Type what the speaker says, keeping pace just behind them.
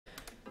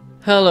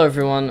Hello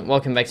everyone,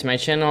 welcome back to my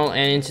channel,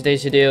 and in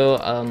today's video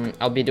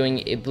I'll be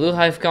doing a blue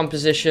hive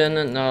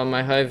composition. Now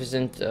my hive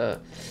isn't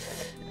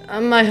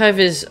my hive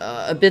is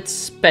a bit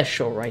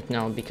special right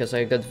now because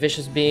I got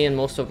vicious bee and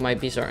most of my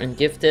bees are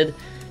ungifted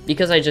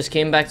because I just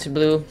came back to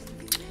blue.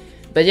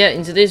 But yeah,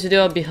 in today's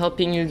video I'll be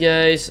helping you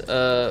guys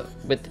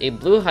with a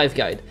blue hive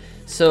guide.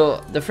 So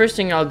the first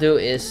thing I'll do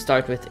is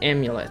start with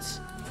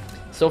amulets.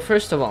 So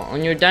first of all,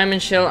 on your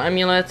diamond shell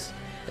amulet,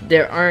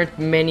 there aren't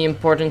many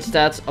important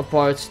stats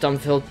apart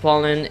stump-filled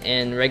pollen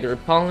and regular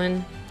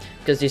pollen,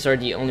 because these are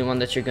the only one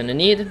that you're gonna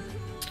need.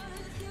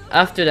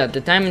 After that,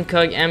 the diamond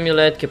cog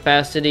amulet,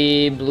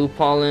 capacity, blue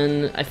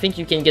pollen, I think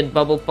you can get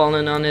bubble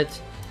pollen on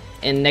it,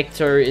 and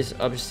nectar is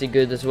obviously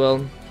good as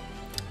well.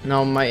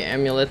 Now my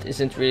amulet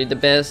isn't really the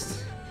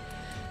best.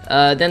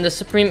 Then the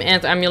supreme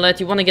ant amulet,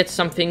 you want to get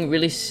something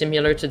really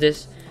similar to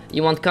this.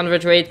 You want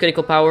convert rate,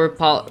 critical power,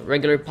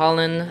 regular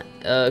pollen,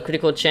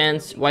 critical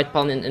chance, white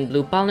pollen and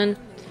blue pollen.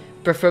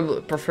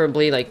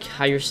 Preferably like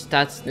higher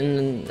stats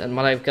than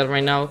what I've got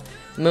right now.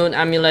 Moon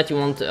amulet, you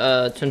want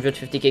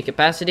 250k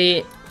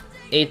capacity,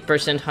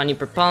 8% honey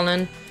per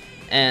pollen,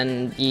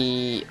 and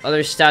the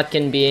other stat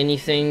can be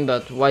anything,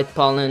 but white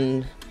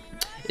pollen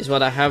is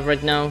what I have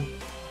right now.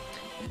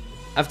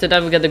 After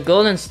that, we got the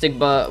golden stick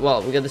bug.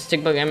 Well, we got the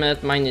stick bug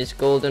amulet. Mine is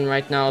golden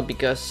right now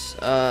because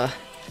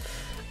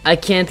I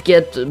can't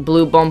get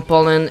blue bomb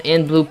pollen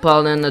and blue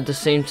pollen at the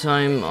same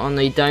time on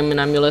a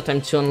diamond amulet.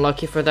 I'm too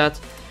unlucky for that.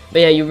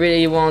 But yeah, you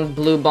really want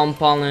blue bomb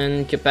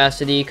pollen,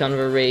 capacity,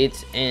 convert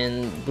rate,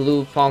 and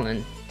blue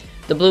pollen.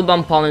 The blue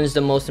bomb pollen is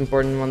the most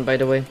important one, by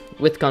the way,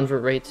 with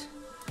convert rate.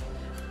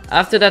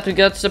 After that, we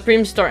got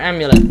Supreme Star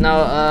Amulet.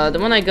 Now, the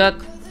one I got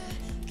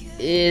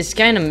is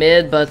kind of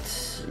mid, but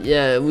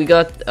yeah, we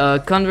got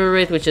convert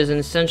rate, which is an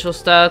essential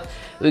stat.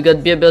 We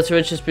got beer ability,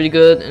 which is pretty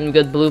good, and we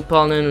got blue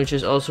pollen, which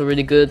is also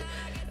really good.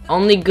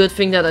 Only good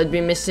thing that I'd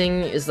be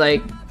missing is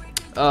like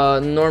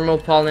normal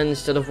pollen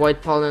instead of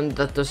white pollen.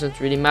 That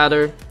doesn't really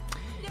matter.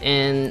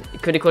 And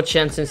critical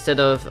chance instead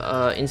of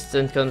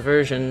instant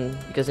conversion,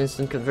 because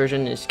instant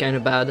conversion is kind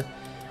of bad.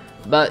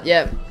 But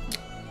yeah,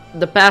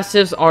 the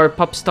passives are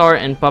Pop Star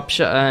and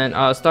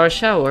Star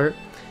Shower.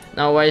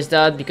 Now why is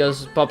that?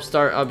 Because Pop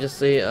Star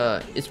obviously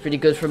is pretty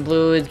good for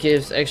blue. It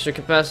gives extra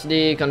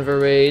capacity,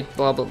 convert rate,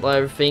 blah blah blah,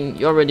 everything.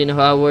 You already know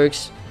how it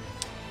works.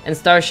 And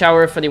Star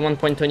Shower for the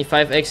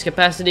 1.25x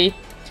capacity.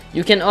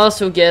 You can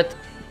also get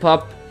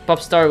Pop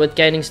Star with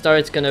Guiding Star.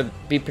 It's gonna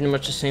be pretty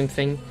much the same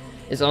thing.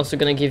 It's also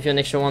gonna give you an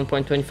extra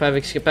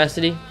 1.25x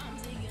capacity.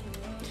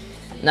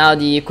 Now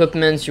the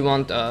equipment, you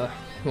want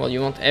well,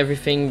 you want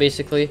everything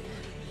basically,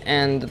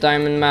 and the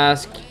diamond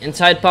mask,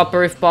 inside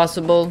popper if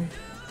possible.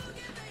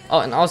 Oh,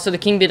 and also the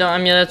king beetle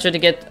amulet, try to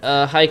get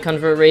a high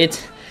convert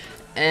rate.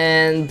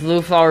 And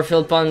blue flower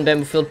filled pollen,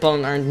 bamboo filled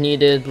pollen aren't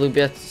needed. Blue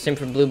beets, same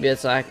for blue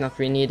beets, not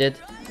really needed.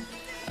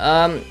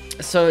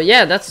 So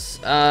yeah, that's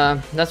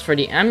for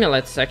the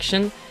amulet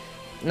section.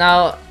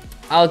 Now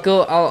I'll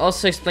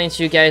also explain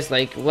to you guys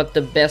like what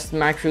the best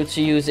macro to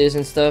use is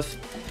and stuff.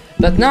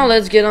 But now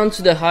let's get on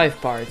to the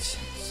hive parts.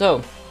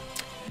 So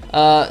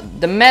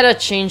the meta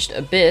changed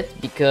a bit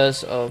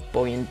because of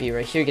Boy and Bee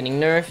right here getting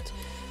nerfed.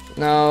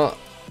 Now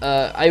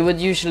I would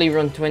usually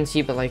run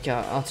 20, but like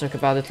I'll talk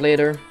about it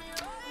later.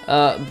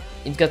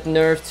 It got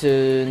nerfed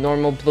to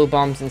normal blue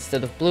bombs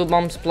instead of blue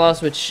bombs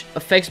plus, which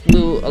affects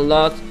blue a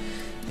lot.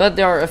 But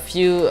there are a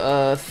few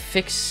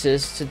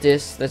fixes to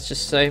this, let's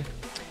just say.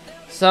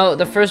 So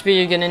the first bee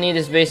you're gonna need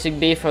is basic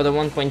bee for the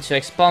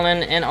 1.2x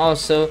pollen, and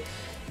also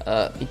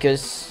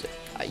because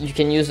you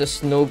can use a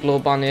snow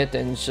globe on it,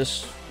 and it's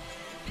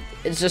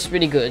just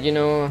really good, you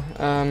know.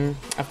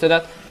 After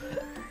that,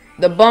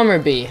 the bomber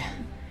bee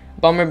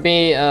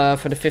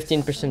for the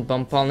 15%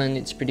 bomb pollen,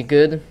 it's pretty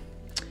good.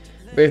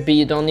 Brave bee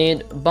you don't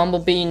need.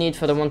 Bumblebee you need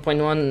for the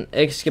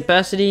 1.1x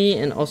capacity,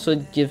 and also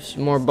it gives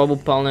more bubble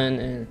pollen,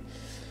 and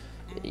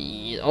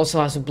it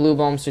also has a blue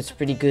bomb, so it's a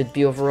pretty good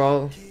bee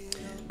overall.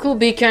 Cool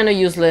bee kinda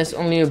useless,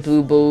 only a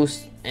blue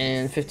boost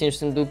and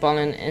 15% blue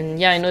pollen, and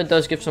yeah, I know it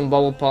does give some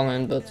bubble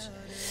pollen, but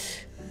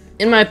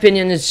in my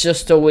opinion it's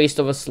just a waste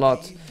of a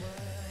slot.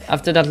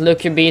 After that,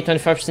 Lurker bee,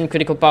 25%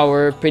 critical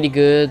power, pretty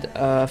good.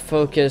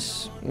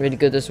 Focus, really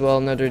good as well,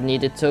 another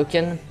needed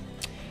token.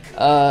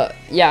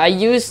 Yeah, I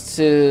used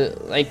to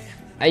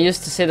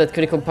say that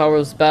critical power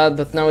was bad,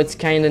 but now it's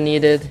kinda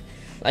needed.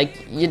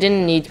 Like, you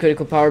didn't need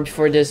critical power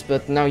before this,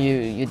 but now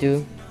you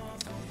do.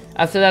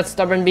 After that,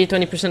 Stubborn Bee,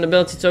 20%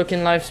 ability token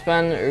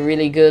lifespan,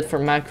 really good for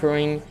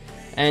macroing.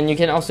 And you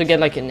can also get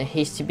like a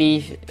Hasty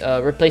Bee,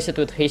 replace it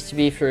with Hasty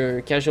Bee if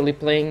you're casually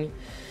playing.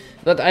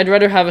 But I'd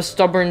rather have a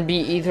Stubborn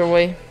Bee either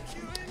way.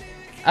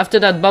 After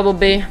that, Bubble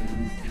Bee,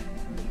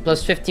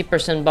 plus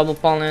 50% bubble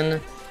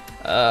pollen,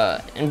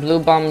 and blue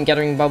bomb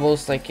gathering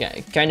bubbles, like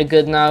kind of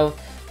good now.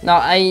 Now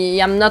I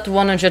am not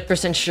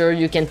 100% sure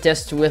you can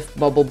test with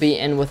Bubble Bee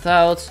and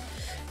without,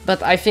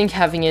 but I think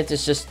having it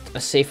is just a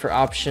safer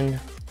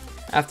option.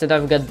 After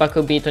that, we got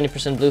Bucko Bee,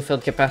 20% blue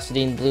filled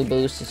capacity and blue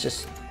boost. It's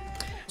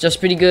just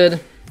pretty good.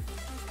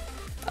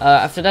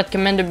 After that,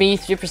 Commander Bee,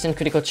 3%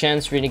 critical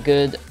chance, really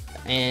good.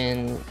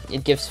 and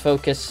it gives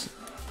focus.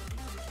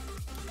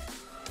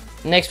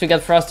 Next we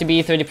got Frosty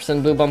Bee,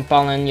 30% Blue Bomb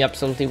Pollen. You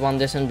absolutely want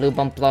this in Blue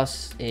Bomb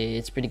Plus.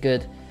 It's pretty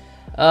good.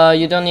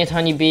 You don't need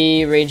Honey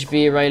Bee, Rage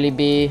Bee, Riley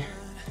Bee.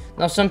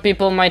 Now some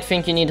people might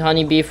think you need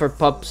Honey Bee for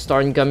Pop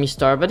Star and Gummy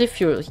Star, but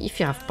if you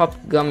have Pop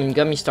Gum and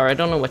Gummy Star, I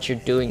don't know what you're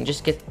doing.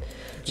 Just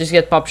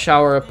get Pop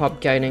Shower or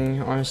Pop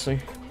Guiding, honestly.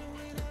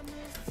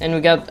 Then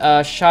we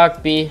got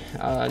Shark Bee,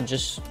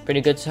 just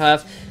pretty good to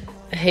have.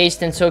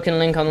 Haste and Token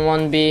Link on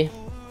 1B.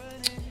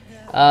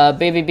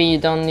 Baby Bee you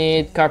don't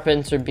need,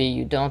 Carpenter Bee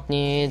you don't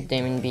need,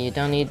 Diamond Bee you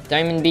don't need,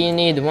 Diamond Bee you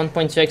need,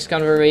 1.2x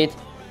convert rate,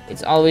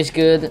 it's always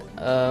good,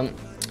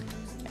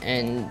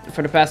 and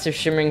for the passive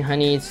Shimmering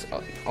Honey it's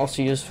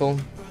also useful.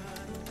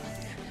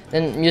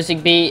 Then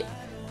Music Bee,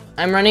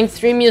 I'm running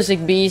 3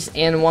 Music Bees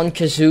and 1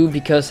 Kazoo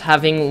because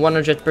having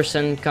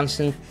 100%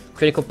 constant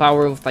critical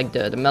power with like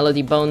the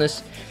melody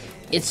bonus,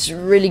 it's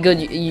really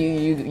good.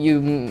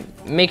 You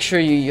make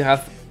sure you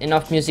have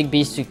enough Music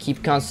Bees to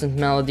keep constant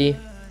melody.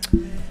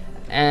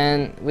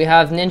 And we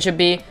have Ninja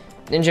Bee.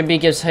 Ninja Bee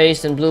gives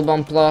haste and Blue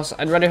Bomb Plus.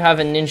 I'd rather have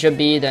a Ninja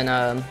Bee than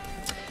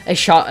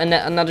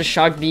another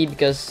Shark Bee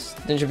because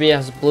Ninja Bee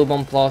has Blue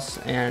Bomb Plus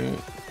and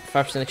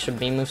 5% extra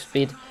beam move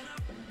speed.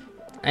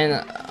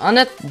 And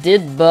Onett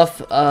did buff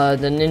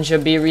the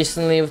Ninja Bee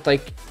recently with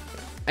like,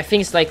 I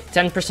think it's like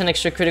 10%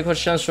 extra critical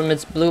chance from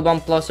its Blue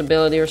Bomb Plus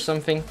ability or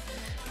something.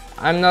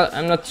 I'm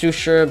not too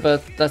sure,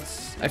 but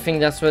I think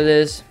that's what it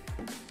is.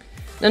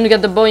 Then we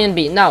got the Buoyant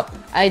Bee. Now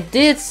I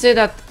did say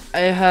that I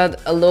had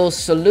a little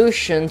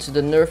solution to the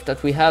nerf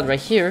that we had right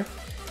here,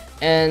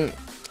 and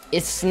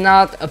it's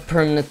not a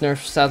permanent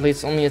nerf, sadly,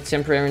 it's only a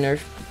temporary nerf.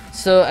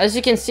 So as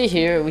you can see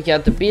here, we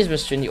got the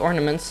Beesmas in the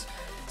ornaments.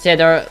 So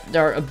yeah,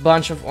 there are a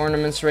bunch of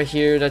ornaments right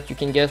here that you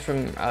can get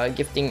from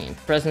gifting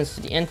presents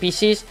to the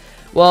NPCs.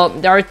 Well,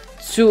 there are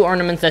 2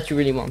 ornaments that you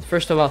really want.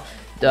 First of all,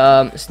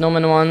 the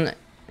Snowman one,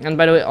 and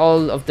by the way,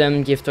 all of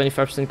them give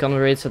 25%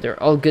 convert rate, so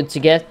they're all good to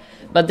get.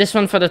 But this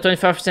one for the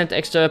 25%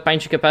 extra Pine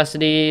Tree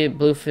capacity,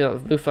 Blue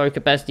Flower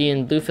capacity,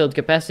 and Blue Field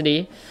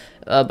capacity,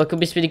 but could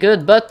be pretty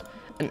good. But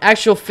an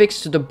actual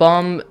fix to the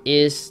bomb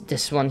is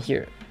this one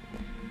here,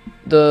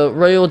 the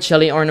Royal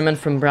Jelly ornament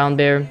from Brown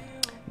Bear,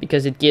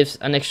 because it gives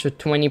an extra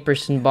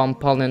 20% bomb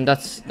pollen.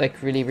 That's like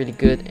really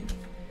good.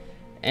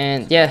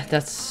 And yeah,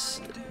 that's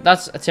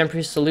a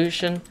temporary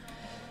solution.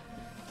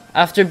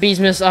 After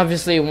Beesmas,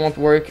 obviously it won't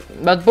work.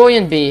 But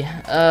Buoyant Bee,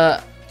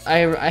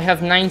 I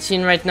have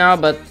 19 right now,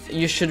 but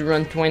you should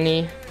run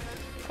 20.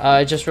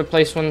 I just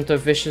replaced one with the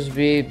Vicious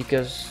Bee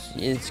because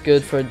it's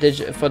good for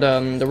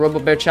the Robo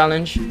Bear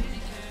challenge.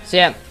 So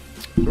yeah,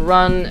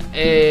 run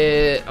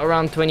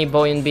around 20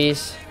 Buoyant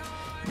Bees.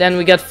 Then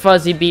we got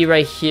Fuzzy Bee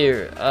right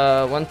here.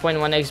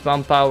 1.1x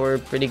bomb power,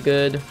 pretty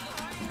good.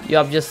 You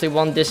obviously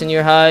want this in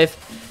your hive.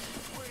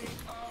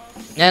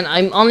 And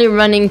I'm only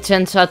running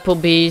 10 Tadpole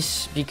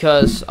Bees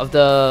because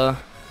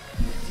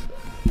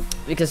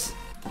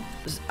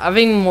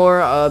having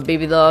more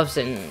baby doves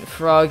and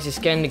frogs is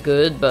kinda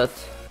good, but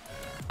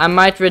I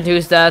might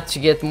reduce that to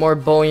get more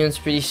buoyants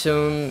pretty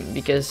soon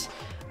because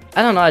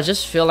I don't know, I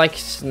just feel like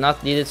it's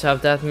not needed to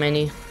have that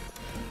many.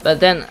 But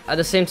then at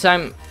the same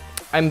time,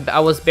 I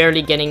was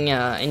barely getting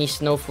any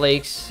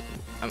snowflakes.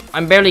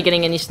 I'm barely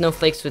getting any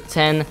snowflakes with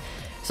 10.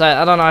 So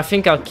I don't know, I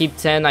think I'll keep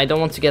 10. I don't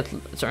want to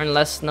earn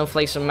less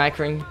snowflakes from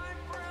macroing.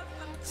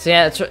 So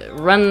yeah,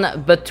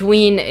 run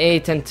between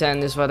 8 and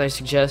 10 is what I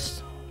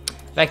suggest.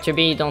 Vector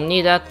Bee, you don't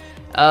need that.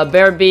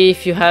 Bear Bee,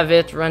 if you have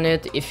it, run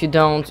it. If you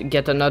don't,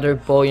 get another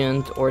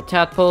Buoyant or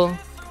Tadpole.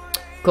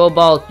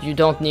 Cobalt, you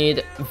don't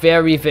need.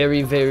 Very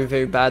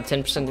bad.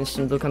 10%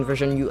 instant blue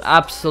conversion. You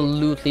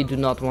absolutely do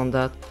not want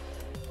that.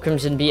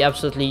 Crimson Bee,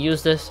 absolutely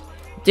use this.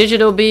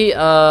 Digital Bee,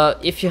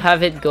 if you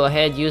have it, go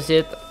ahead, use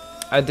it.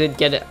 I did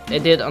get it. I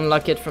did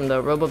unlock it from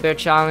the Robo Bear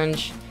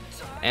challenge,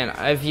 and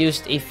I've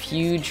used a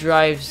few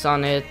drives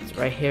on it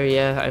right here.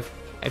 Yeah,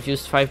 I've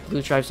used 5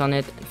 blue drives on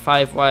it,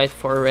 5 white,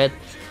 4 red,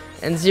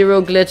 and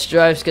 0 glitch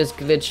drives because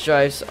glitch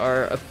drives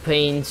are a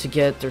pain to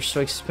get. They're so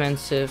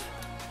expensive.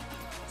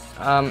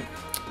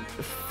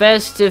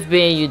 Festive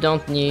Bee you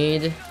don't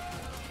need.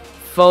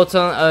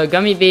 Photon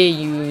Gummy Bee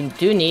you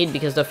do need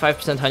because the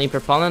 5% honey per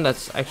pollen,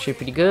 that's actually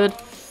pretty good.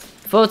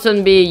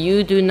 Photon Bee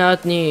you do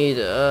not need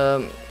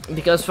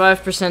because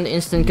 5%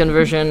 instant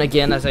conversion,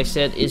 again as I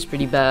said, is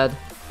pretty bad.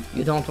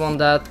 You don't want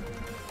that.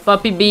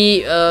 Puppy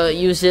Bee,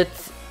 use it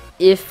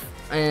if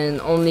and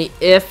only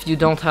if you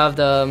don't have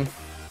a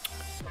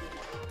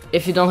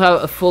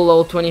full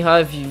level 20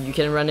 hive, you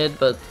can run it,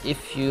 but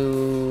if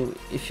you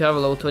have a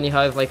level 20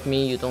 hive like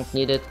me, you don't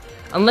need it.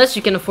 Unless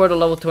you can afford a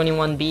level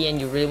 21 bee and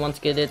you really want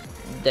to get it,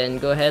 then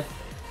go ahead.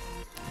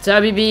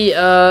 Tabby Bee,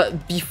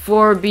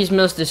 before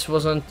Beesmas this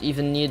wasn't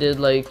even needed,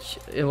 like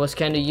it was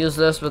kind of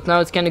useless, but now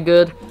it's kind of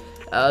good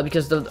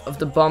because of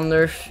the bomb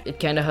nerf. It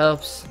kind of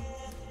helps.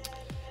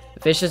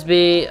 Vicious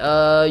Bee,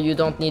 you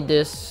don't need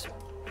this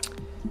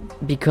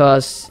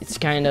because it's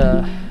kind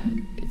of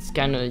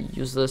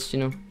useless, you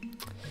know.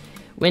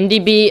 Windy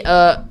Bee,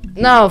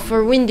 now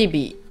for Windy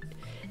Bee,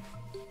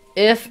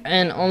 if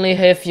and only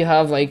if you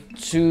have like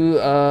two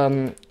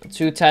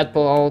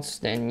tadpole alts,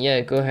 then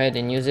yeah, go ahead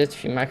and use it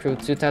if you macro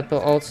 2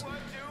 tadpole alts.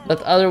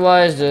 But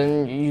otherwise,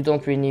 then you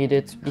don't really need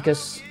it,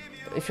 because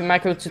if you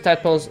macro 2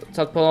 tadpole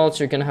alts,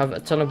 you're gonna have a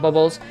ton of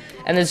bubbles,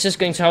 and it's just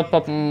going to help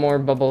pop more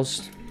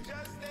bubbles.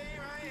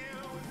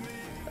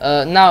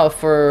 Now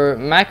for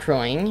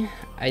macroing,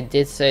 I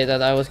did say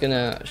that I was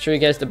gonna show you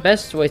guys the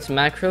best way to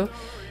macro,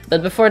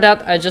 but before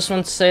that, I just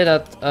want to say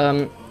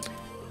that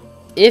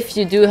if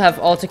you do have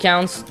alt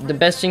accounts, the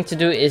best thing to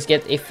do is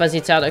get a fuzzy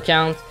tad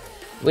account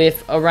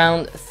with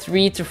around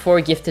 3 to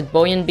 4 gifted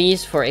buoyant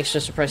bees for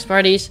extra surprise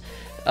parties,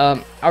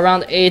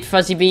 around 8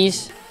 fuzzy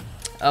bees,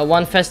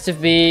 1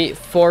 festive bee,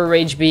 4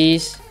 rage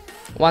bees,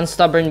 1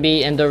 stubborn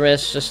bee, and the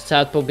rest just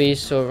tadpole bees,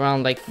 so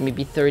around like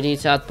maybe 30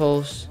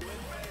 tadpoles.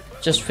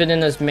 Just fit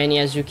in as many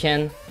as you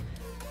can,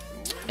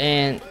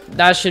 and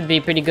that should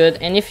be pretty good.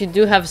 And if you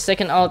do have a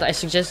second alt, I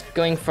suggest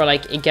going for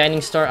like a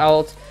guiding star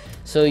alt.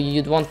 So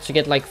you'd want to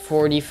get like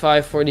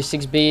 45,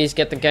 46 bees,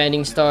 get the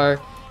guiding star,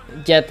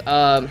 get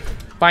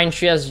pine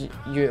tree as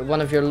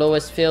one of your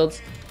lowest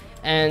fields,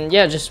 and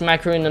yeah, just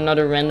macro in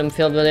another random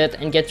field with it,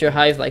 and get your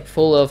hive like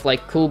full of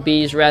like cool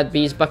bees, rad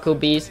bees, bucko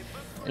bees,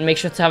 and make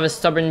sure to have a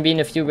stubborn bee and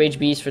a few rage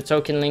bees for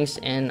token links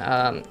and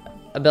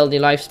ability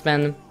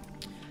lifespan.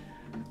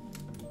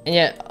 And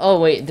yeah,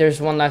 oh wait,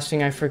 there's one last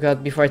thing I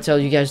forgot before I tell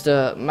you guys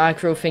the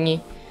macro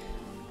thingy.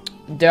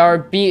 There are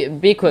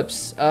bee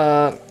quips.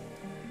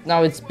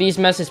 Now it's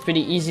Beesmas, it's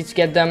pretty easy to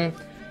get them.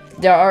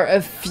 There are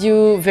a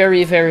few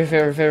very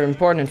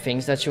important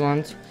things that you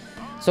want.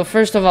 So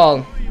first of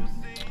all,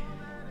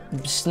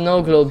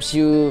 snow globes.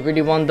 You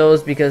really want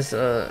those because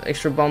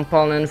extra bomb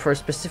pollen for a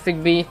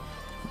specific bee.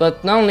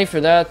 But not only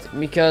for that,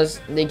 because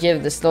they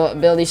give the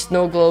ability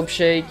snow globe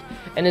shake,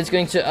 and it's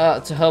going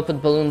to help with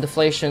balloon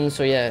deflation.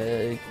 So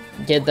yeah,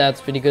 get that,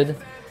 it's pretty good.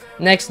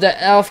 Next, the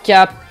elf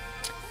cap.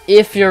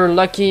 If you're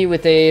lucky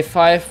with a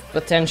 5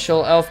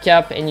 potential elf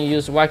cap and you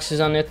use waxes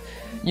on it,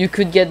 you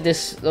could get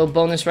this little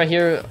bonus right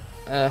here,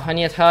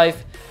 honey at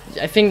hive.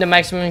 I think the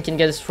maximum you can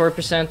get is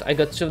 4%. I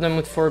got 2 of them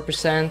with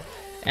 4%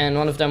 and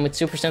 1 of them with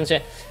 2%. So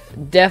yeah,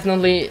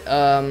 definitely,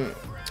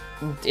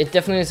 it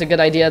definitely is a good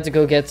idea to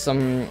go get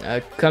some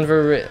not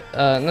convert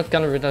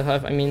at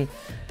hive. I mean,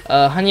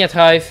 honey at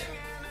hive.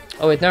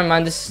 Oh wait, never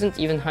mind. This isn't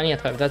even honey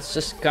at hive. That's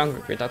just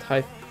convert at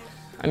hive.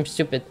 I'm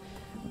stupid.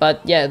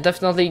 But yeah,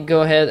 definitely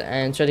go ahead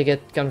and try to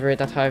get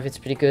convert at hive. It's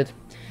pretty good.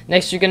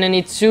 Next, you're gonna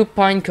need 2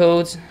 pine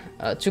codes.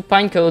 2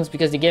 pine codes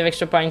because they give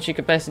extra pine tree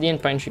capacity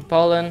and pine tree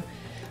pollen.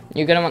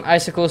 You're gonna want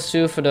icicles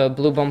too for the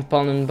blue bomb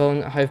pollen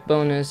hive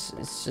bonus.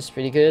 It's just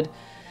pretty good.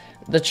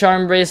 The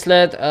charm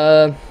bracelet.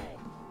 I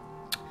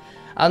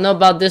don't know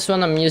about this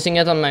one. I'm using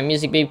it on my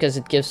music bee because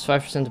it gives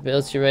 5%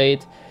 ability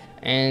rate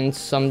and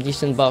some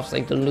decent buffs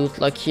like the loot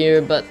luck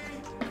here. But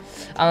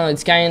I don't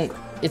know.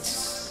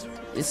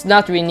 It's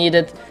not really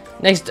needed.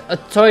 Next, a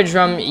toy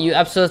drum. You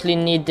absolutely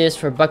need this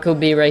for bucko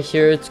bee right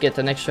here to get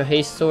an extra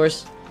haste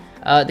source.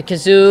 The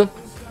kazoo,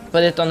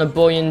 put it on a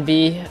buoyant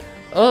bee.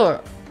 Oh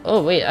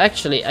wait,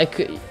 actually I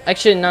could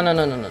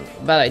no,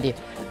 bad idea.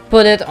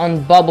 Put it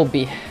on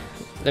bumblebee.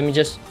 Let me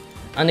just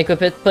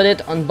unequip it. Put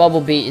it on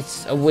bumblebee.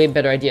 It's a way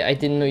better idea. I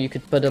didn't know you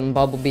could put it on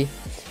bumblebee.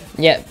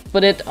 Yeah,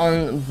 put it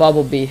on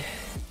bumblebee.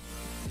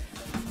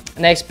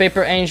 Next,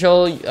 paper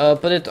angel.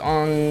 Put it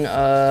on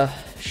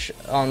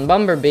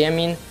Bumblebee. I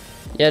mean,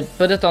 yeah,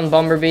 put it on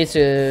Bumblebee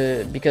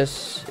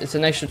because it's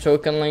an extra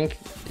token link.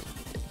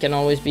 It can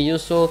always be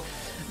useful.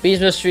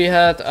 Beesmas tree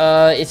hat.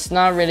 It's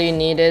not really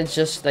needed.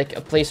 Just like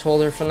a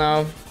placeholder for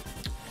now.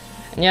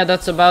 And yeah,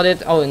 that's about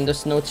it. Oh, and the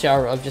snow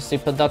tiara. Obviously,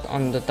 put that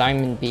on the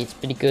diamond bee. It's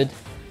pretty good.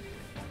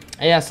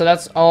 And yeah, so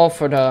that's all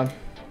for the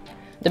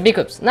bee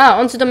clips. Now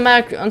onto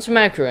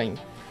macroing.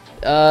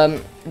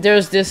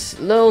 There's this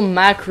little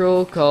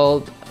macro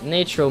called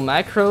Natro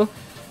Macro.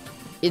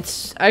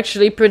 It's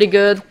actually pretty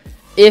good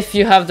if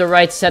you have the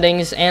right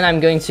settings, and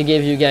I'm going to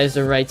give you guys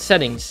the right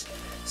settings.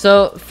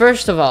 So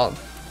first of all,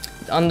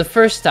 on the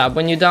first tab,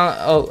 when you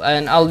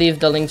and I'll leave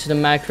the link to the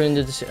macro in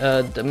the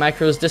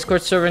macros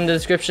Discord server in the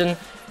description.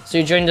 So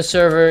you join the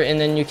server and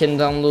then you can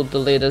download the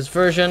latest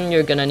version.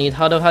 You're gonna need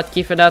Huddle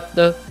hotkey for that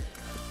though.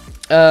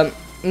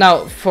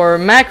 Now for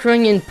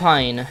macroing in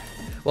Pine,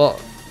 well,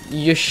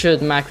 you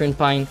should macro in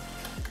Pine.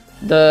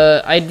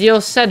 The ideal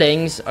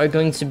settings are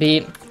going to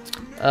be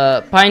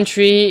Pine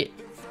Tree.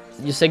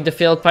 You select the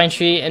field Pine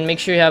Tree and make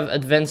sure you have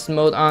advanced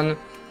mode on.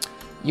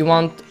 You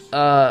want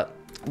the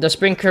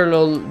sprinkler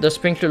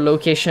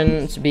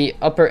location to be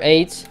upper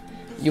 8.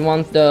 You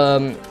want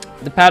the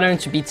pattern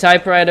to be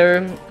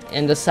typewriter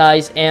and the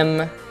size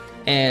M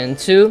and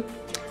 2.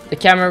 The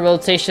camera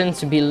rotation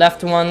to be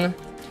left 1,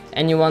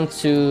 and you want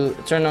to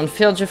turn on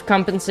field drift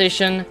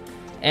compensation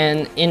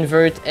and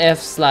invert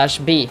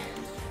F/B.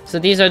 So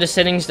these are the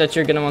settings that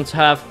you're gonna want to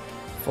have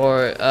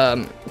for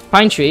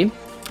Pine Tree.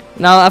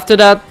 Now after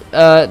that,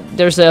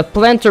 there's a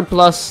Planter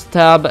Plus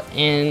tab,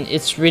 and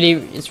it's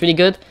really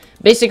good.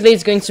 Basically,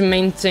 it's going to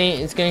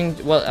maintain,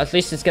 at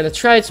least it's gonna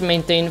try to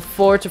maintain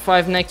 4 to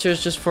 5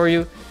 nectars just for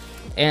you,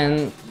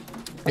 and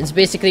It's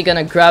basically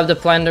gonna grab the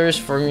planters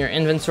from your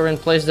inventory and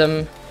place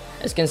them.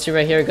 As you can see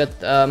right here, I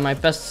got my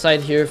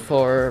pesticide here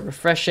for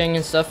refreshing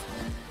and stuff.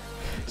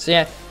 So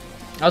yeah.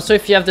 Also,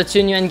 if you have the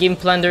 2 new endgame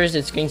planters,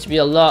 it's going to be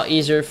a lot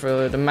easier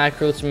for the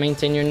macro to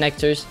maintain your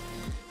nectars.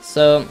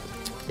 So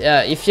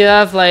yeah, if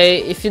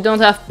you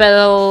don't have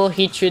pedal,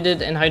 heat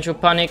treated, and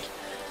hydroponic,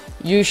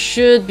 you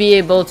should be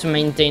able to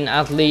maintain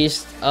at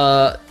least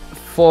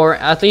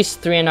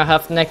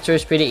 3.5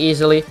 nectars pretty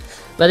easily.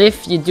 But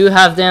if you do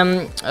have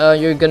them,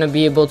 you're gonna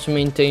be able to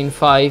maintain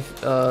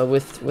 5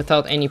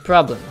 without any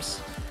problems.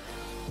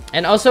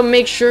 And also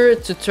make sure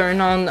to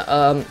turn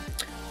on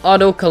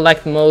auto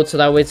collect mode, so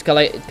that way it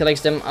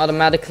collects them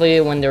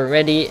automatically when they're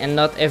ready and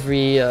not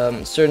every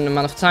certain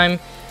amount of time.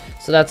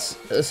 So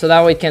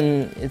that way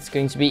it's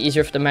going to be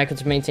easier for the macro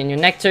to maintain your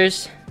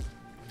nectars.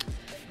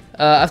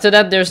 After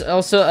that, there's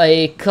also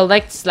a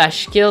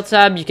collect/kill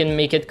tab. You can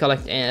make it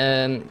collect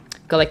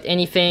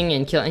anything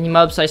and kill any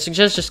mobs. I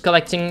suggest just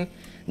collecting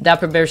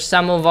Dapper Bear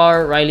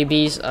Samovar, Riley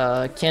Bees,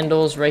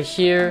 candles right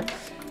here,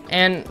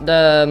 and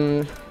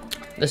the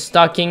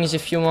stockings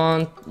if you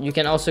want. You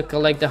can also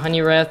collect the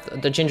honey wreath,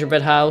 the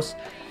gingerbread house,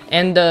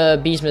 and the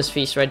Beesmas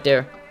feast right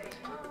there.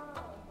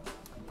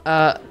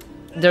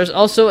 There's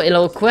also a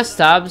little quest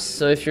tabs,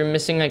 so if you're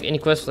missing like any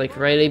quest like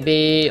Riley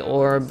Bee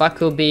or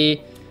Baku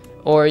Bee,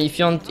 or if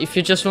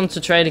you just want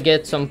to try to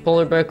get some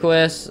polar bear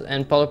quests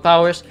and polar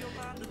powers,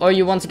 or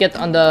you want to get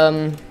on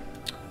the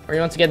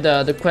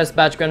the quest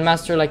badge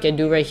grandmaster like I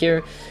do right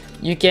here,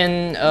 you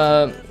can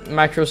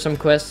macro some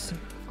quests.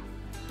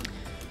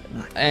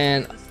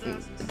 And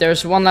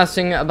there's one last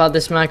thing about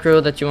this macro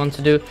that you want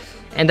to do,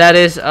 and that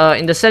is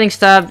in the settings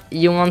tab,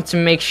 you want to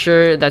make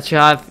sure that you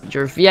have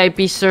your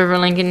VIP server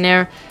link in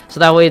there, so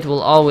that way it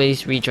will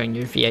always rejoin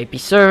your VIP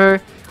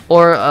server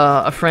or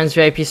a friend's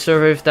VIP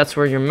server if that's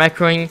where you're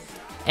macroing.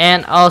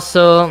 And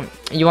also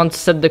you want to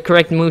set the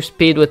correct move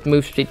speed with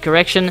move speed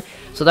correction,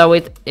 so that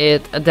way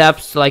it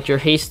adapts to like your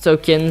haste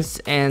tokens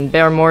and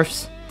bear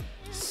morphs,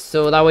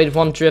 so that way it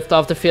won't drift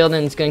off the field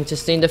and it's going to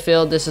stay in the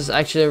field. This is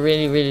actually a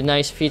really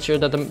nice feature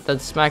that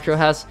this macro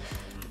has,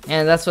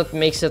 and that's what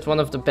makes it one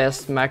of the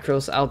best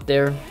macros out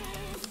there.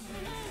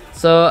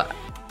 So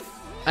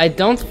I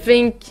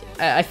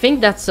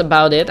think that's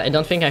about it. I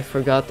don't think I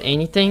forgot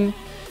anything.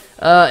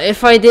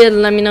 If I did,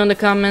 let me know in the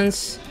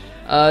comments.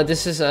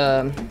 This is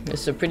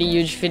a pretty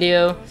huge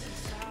video,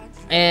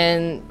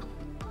 and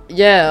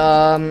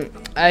yeah,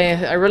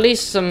 I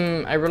released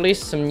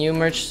some new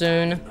merch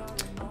soon.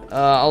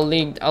 I'll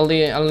link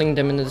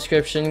them in the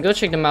description. Go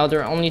check them out.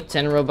 They're only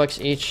 10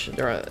 Robux each.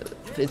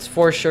 It's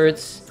 4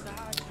 shirts,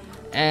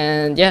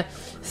 and yeah.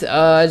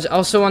 I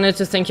also wanted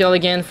to thank you all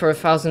again for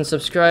 1,000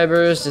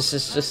 subscribers. This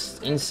is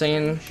just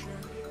insane,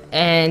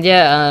 and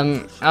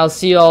yeah, I'll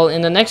see you all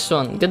in the next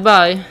one.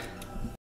 Goodbye.